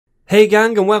Hey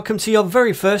gang, and welcome to your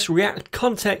very first React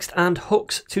context and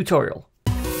hooks tutorial.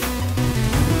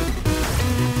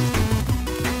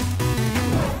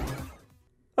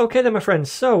 Okay then my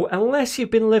friends, so unless you've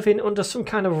been living under some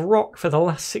kind of rock for the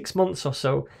last 6 months or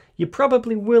so, you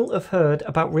probably will have heard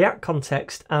about React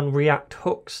context and React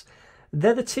hooks.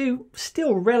 They're the two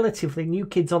still relatively new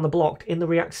kids on the block in the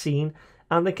React scene,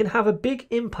 and they can have a big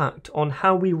impact on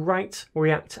how we write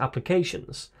React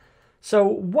applications. So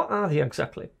what are they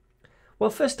exactly? Well,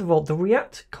 first of all, the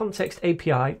React Context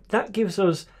API, that gives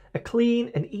us a clean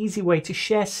and easy way to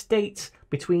share states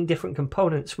between different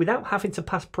components without having to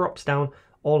pass props down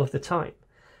all of the time.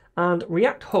 And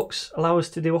React hooks allow us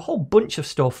to do a whole bunch of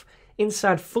stuff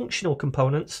inside functional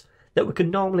components that we can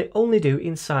normally only do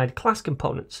inside class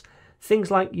components.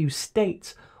 Things like use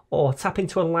state or tap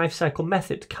into a lifecycle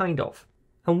method, kind of.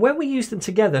 And when we use them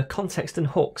together, context and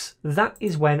hooks, that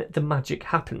is when the magic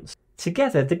happens.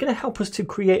 Together, they're going to help us to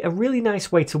create a really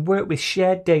nice way to work with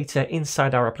shared data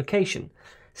inside our application,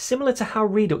 similar to how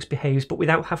Redux behaves but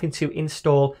without having to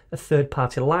install a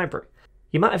third-party library.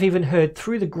 You might have even heard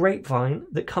through the grapevine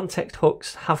that context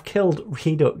hooks have killed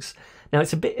Redux. Now,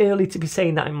 it's a bit early to be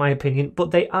saying that in my opinion, but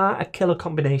they are a killer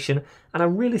combination and I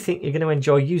really think you're going to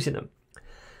enjoy using them.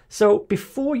 So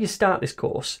before you start this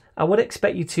course, I would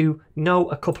expect you to know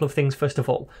a couple of things first of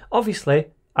all. Obviously,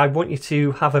 I want you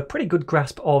to have a pretty good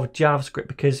grasp of JavaScript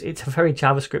because it's a very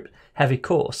JavaScript heavy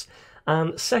course.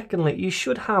 And secondly, you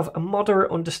should have a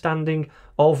moderate understanding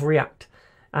of React.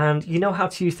 And you know how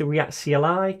to use the React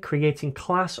CLI, creating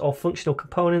class or functional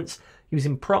components,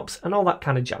 using props and all that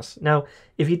kind of jazz. Now,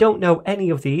 if you don't know any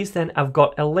of these, then I've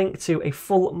got a link to a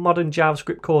full modern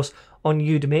JavaScript course on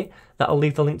Udemy that I'll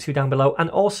leave the link to down below. And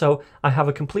also, I have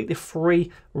a completely free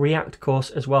React course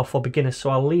as well for beginners,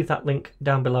 so I'll leave that link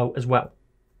down below as well.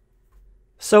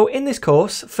 So in this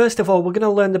course, first of all, we're going to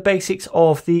learn the basics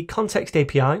of the Context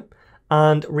API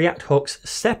and React hooks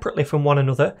separately from one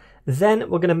another. Then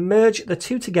we're going to merge the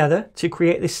two together to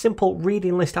create this simple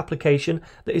reading list application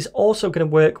that is also going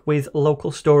to work with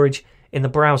local storage in the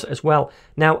browser as well.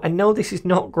 Now, I know this is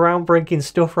not groundbreaking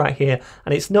stuff right here,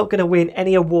 and it's not going to win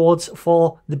any awards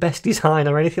for the best design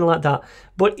or anything like that,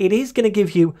 but it is going to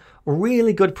give you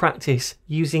really good practice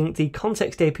using the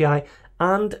Context API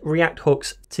and React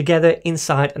hooks together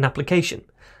inside an application.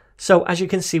 So as you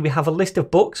can see, we have a list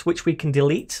of books which we can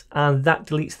delete, and that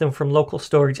deletes them from local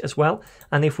storage as well.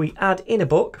 And if we add in a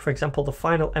book, for example, The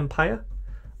Final Empire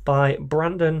by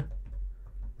Brandon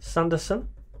Sanderson,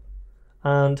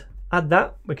 and add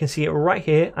that, we can see it right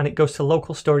here, and it goes to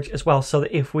local storage as well, so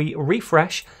that if we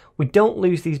refresh, we don't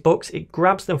lose these books. It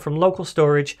grabs them from local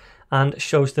storage and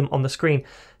shows them on the screen.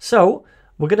 So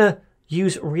we're going to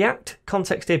use React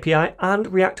Context API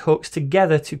and React hooks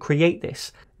together to create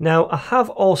this. Now, I have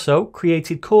also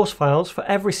created course files for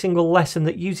every single lesson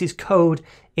that uses code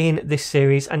in this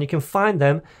series, and you can find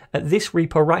them at this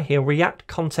repo right here, React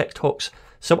Context Hooks.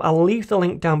 So I'll leave the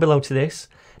link down below to this.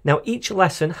 Now, each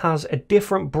lesson has a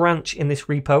different branch in this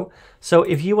repo. So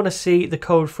if you want to see the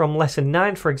code from lesson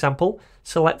 9, for example,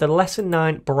 select the lesson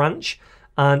 9 branch,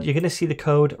 and you're going to see the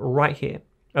code right here.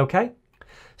 Okay?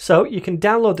 So you can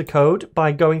download the code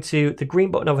by going to the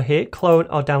green button over here, clone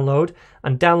or download,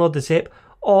 and download the zip,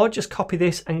 or just copy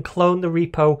this and clone the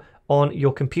repo on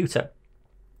your computer.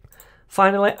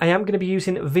 Finally, I am going to be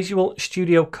using Visual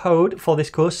Studio Code for this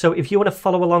course, so if you want to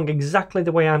follow along exactly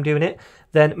the way I'm doing it,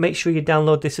 then make sure you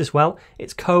download this as well.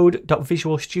 It's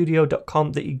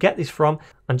code.visualstudio.com that you get this from,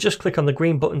 and just click on the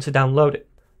green button to download it.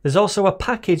 There's also a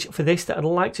package for this that I'd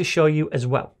like to show you as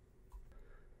well.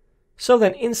 So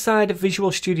then inside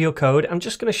Visual Studio Code, I'm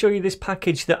just going to show you this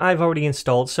package that I've already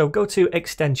installed. So go to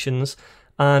Extensions,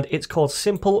 and it's called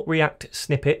Simple React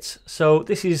Snippets. So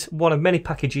this is one of many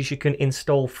packages you can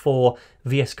install for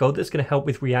VS Code that's going to help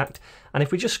with React. And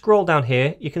if we just scroll down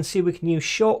here, you can see we can use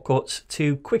shortcuts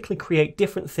to quickly create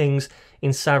different things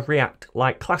inside React,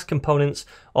 like class components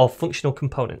or functional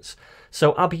components.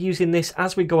 So I'll be using this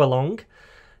as we go along.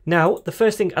 Now, the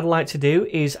first thing I'd like to do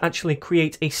is actually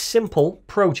create a simple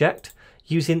project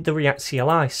using the React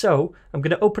CLI. So I'm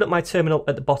going to open up my terminal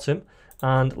at the bottom,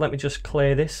 and let me just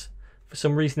clear this. For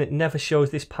some reason, it never shows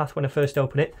this path when I first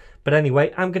open it. But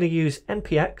anyway, I'm going to use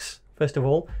npx, first of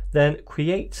all, then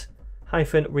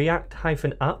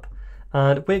create-react-app,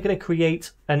 and we're going to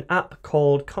create an app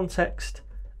called Context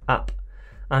App,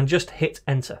 and just hit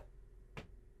enter.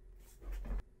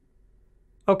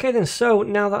 Okay then, so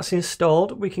now that's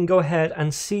installed, we can go ahead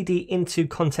and cd into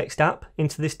context app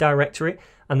into this directory,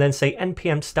 and then say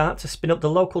npm start to spin up the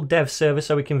local dev server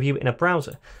so we can view it in a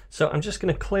browser. So I'm just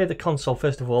going to clear the console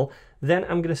first of all, then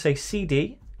I'm going to say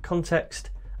cd context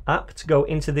app to go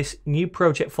into this new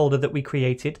project folder that we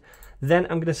created. Then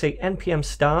I'm going to say npm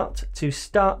start to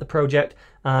start the project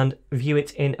and view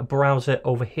it in a browser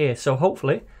over here. So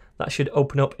hopefully that should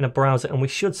open up in a browser, and we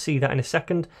should see that in a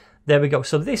second. There we go.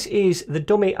 So this is the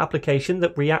dummy application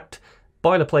that React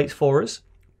boilerplates for us,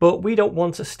 but we don't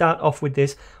want to start off with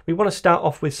this. We want to start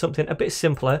off with something a bit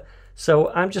simpler. So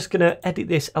I'm just going to edit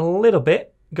this a little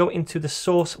bit, go into the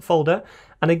source folder.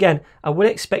 And again, I would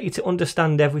expect you to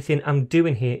understand everything I'm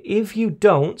doing here. If you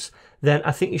don't, then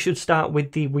I think you should start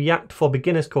with the React for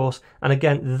Beginners course. And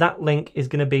again, that link is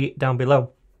going to be down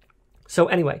below. So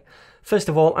anyway, first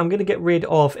of all, I'm going to get rid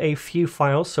of a few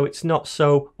files so it's not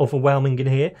so overwhelming in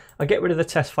here. I'll get rid of the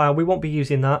test file. We won't be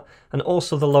using that. And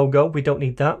also the logo. We don't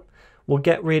need that. We'll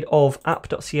get rid of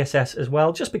app.css as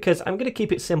well, just because I'm going to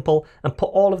keep it simple and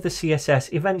put all of the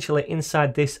CSS eventually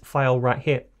inside this file right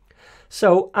here.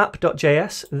 So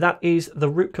app.js, that is the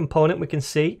root component we can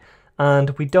see,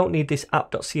 and we don't need this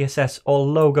app.css or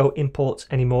logo imports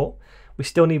anymore. We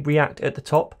still need React at the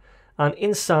top, and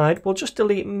inside we'll just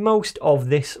delete most of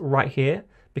this right here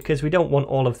because we don't want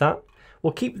all of that.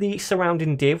 We'll keep the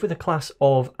surrounding div with a class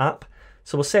of app,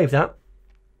 so we'll save that.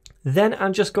 Then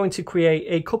I'm just going to create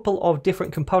a couple of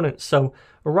different components. So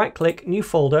right click, new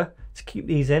folder to keep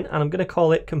these in, and I'm going to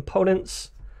call it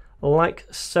components like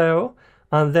so.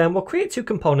 And then we'll create two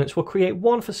components. We'll create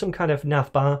one for some kind of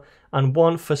navbar and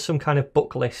one for some kind of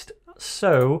book list.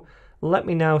 So let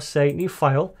me now say new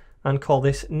file and call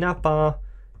this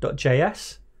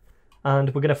navbar.js.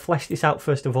 And we're going to flesh this out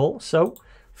first of all. So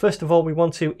first of all, we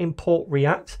want to import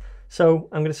React. So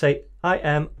I'm going to say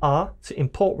imr to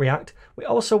import React. We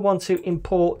also want to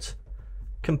import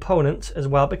component as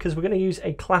well because we're going to use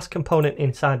a class component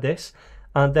inside this.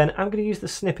 And then I'm going to use the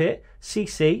snippet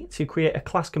cc to create a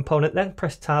class component, then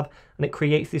press tab and it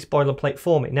creates this boilerplate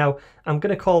for me. Now I'm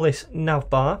going to call this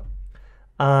navbar,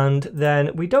 and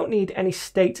then we don't need any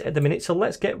state at the minute, so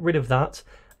let's get rid of that.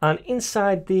 And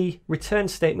inside the return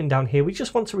statement down here, we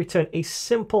just want to return a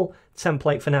simple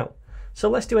template for now. So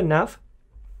let's do a nav,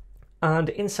 and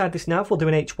inside this nav we'll do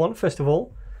an h1 first of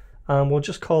all, and we'll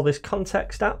just call this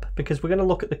context app because we're going to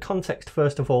look at the context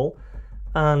first of all.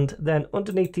 And then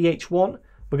underneath the h1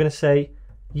 we're going to say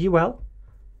ul,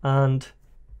 and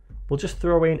we'll just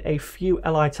throw in a few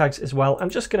li tags as well. I'm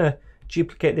just going to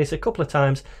duplicate this a couple of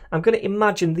times. I'm going to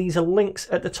imagine these are links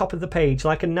at the top of the page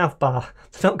like a navbar.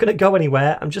 They're not going to go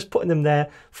anywhere. I'm just putting them there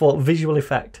for visual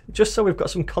effect, just so we've got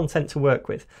some content to work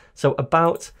with. So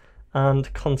about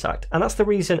and contact, and that's the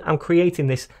reason I'm creating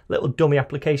this little dummy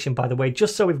application, by the way,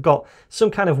 just so we've got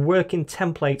some kind of working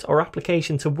template or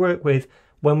application to work with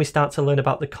when we start to learn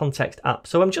about the context app.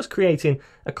 So I'm just creating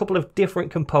a couple of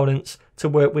different components to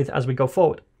work with as we go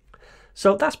forward.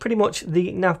 So that's pretty much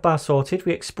the navbar sorted.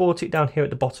 We export it down here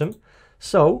at the bottom.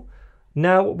 So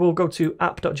now we'll go to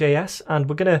app.js and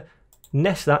we're going to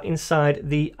nest that inside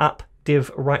the app div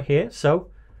right here.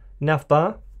 So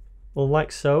navbar,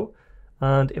 like so.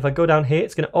 And if I go down here,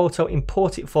 it's going to auto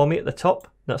import it for me at the top.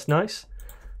 That's nice.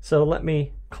 So let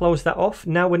me close that off.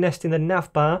 Now we're nesting the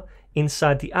navbar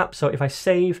inside the app. So if I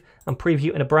save and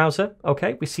preview in a browser,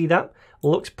 okay, we see that.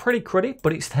 Looks pretty cruddy,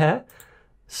 but it's there.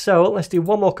 So let's do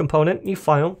one more component, new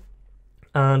file,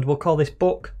 and we'll call this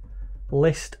book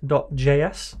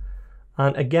list.js.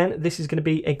 And again, this is going to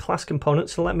be a class component.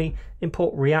 So let me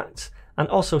import React and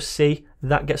also see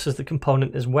that gets us the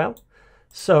component as well.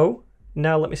 So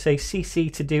now let me say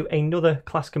cc to do another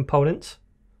class component.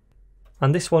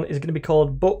 And this one is going to be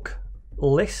called book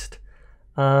list.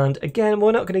 And again,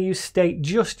 we're not going to use state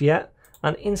just yet.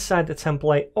 And inside the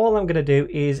template, all I'm going to do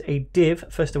is a div,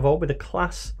 first of all, with a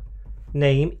class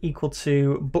name equal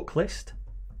to book list,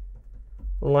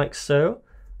 like so.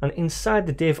 And inside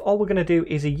the div, all we're going to do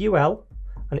is a ul,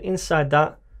 and inside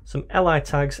that, some li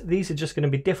tags. These are just going to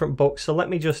be different books. So let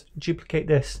me just duplicate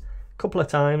this a couple of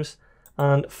times.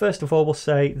 And first of all, we'll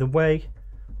say The Way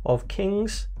of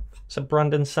Kings. It's a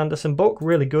Brandon Sanderson book,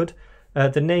 really good.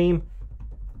 The Name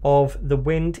of the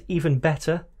Wind, even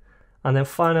better. And then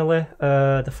finally,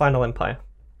 The Final Empire.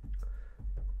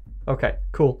 Okay,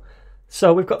 cool.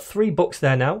 So we've got 3 books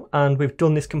there now, and we've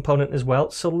done this component as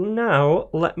well. So now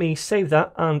let me save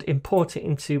that and import it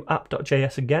into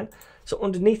app.js again. So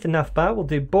underneath the navbar, we'll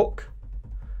do book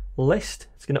list.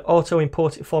 It's going to auto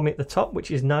import it for me at the top,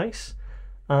 which is nice.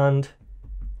 And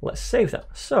let's save that.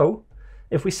 So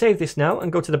if we save this now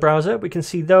and go to the browser, we can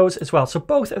see those as well. So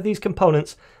both of these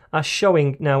components are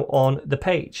showing now on the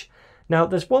page. Now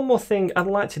there's one more thing I'd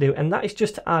like to do, and that is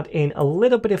just to add in a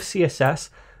little bit of CSS,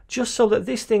 just so that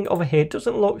this thing over here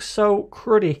doesn't look so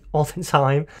cruddy all the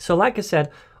time. So like I said,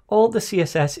 all the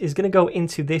CSS is going to go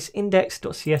into this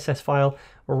index.css file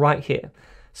right here.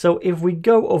 So if we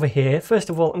go over here, first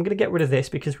of all, I'm going to get rid of this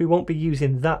because we won't be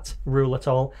using that rule at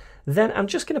all. Then I'm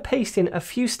just going to paste in a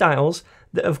few styles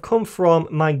that have come from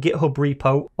my GitHub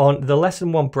repo on the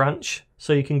lesson 1 branch.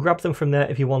 So you can grab them from there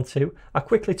if you want to. I'll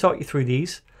quickly talk you through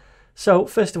these. So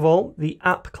first of all, the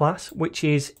app class, which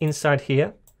is inside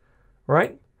here,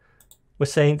 right? We're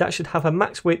saying that should have a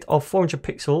max width of 400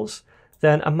 pixels,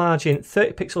 then a margin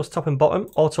 30 pixels top and bottom,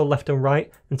 auto left and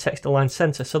right, and text align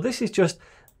center. So this is just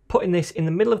putting this in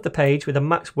the middle of the page with a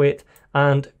max width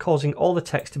and causing all the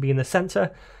text to be in the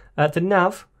center. The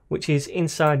nav, which is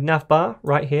inside navbar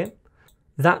right here,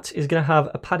 that is going to have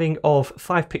a padding of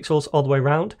 5 pixels all the way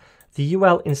around. The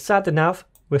UL inside the nav,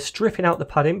 we're stripping out the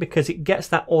padding because it gets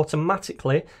that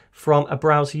automatically from a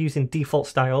browser using default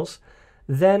styles.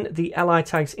 Then the li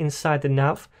tags inside the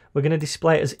nav, we're going to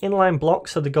display it as inline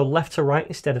blocks so they go left to right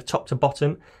instead of top to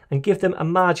bottom, and give them a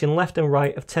margin left and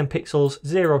right of 10 pixels,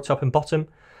 0 top and bottom.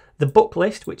 The book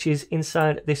list, which is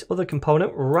inside this other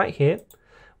component right here,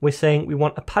 we're saying we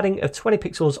want a padding of 20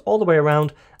 pixels all the way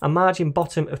around, a margin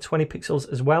bottom of 20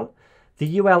 pixels as well.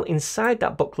 The UL inside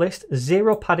that book list,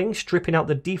 0 padding, stripping out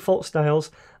the default styles,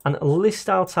 and a list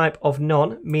style type of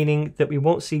none, meaning that we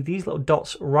won't see these little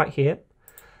dots right here.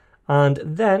 And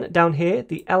then down here,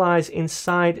 the LIs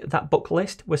inside that book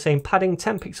list, we're saying padding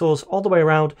 10 pixels all the way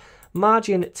around,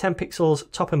 margin 10 pixels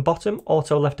top and bottom,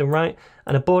 auto left and right,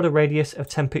 and a border radius of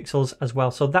 10 pixels as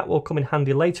well. So that will come in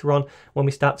handy later on when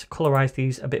we start to colorize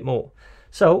these a bit more.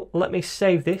 So let me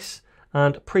save this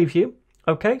and preview.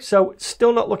 Okay, so it's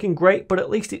still not looking great, but at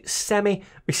least it's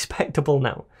semi-respectable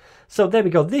now. So there we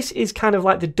go. This is kind of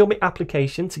like the dummy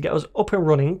application to get us up and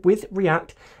running with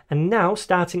React. And now,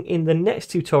 starting in the next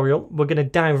tutorial, we're going to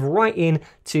dive right in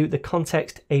to the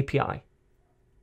Context API.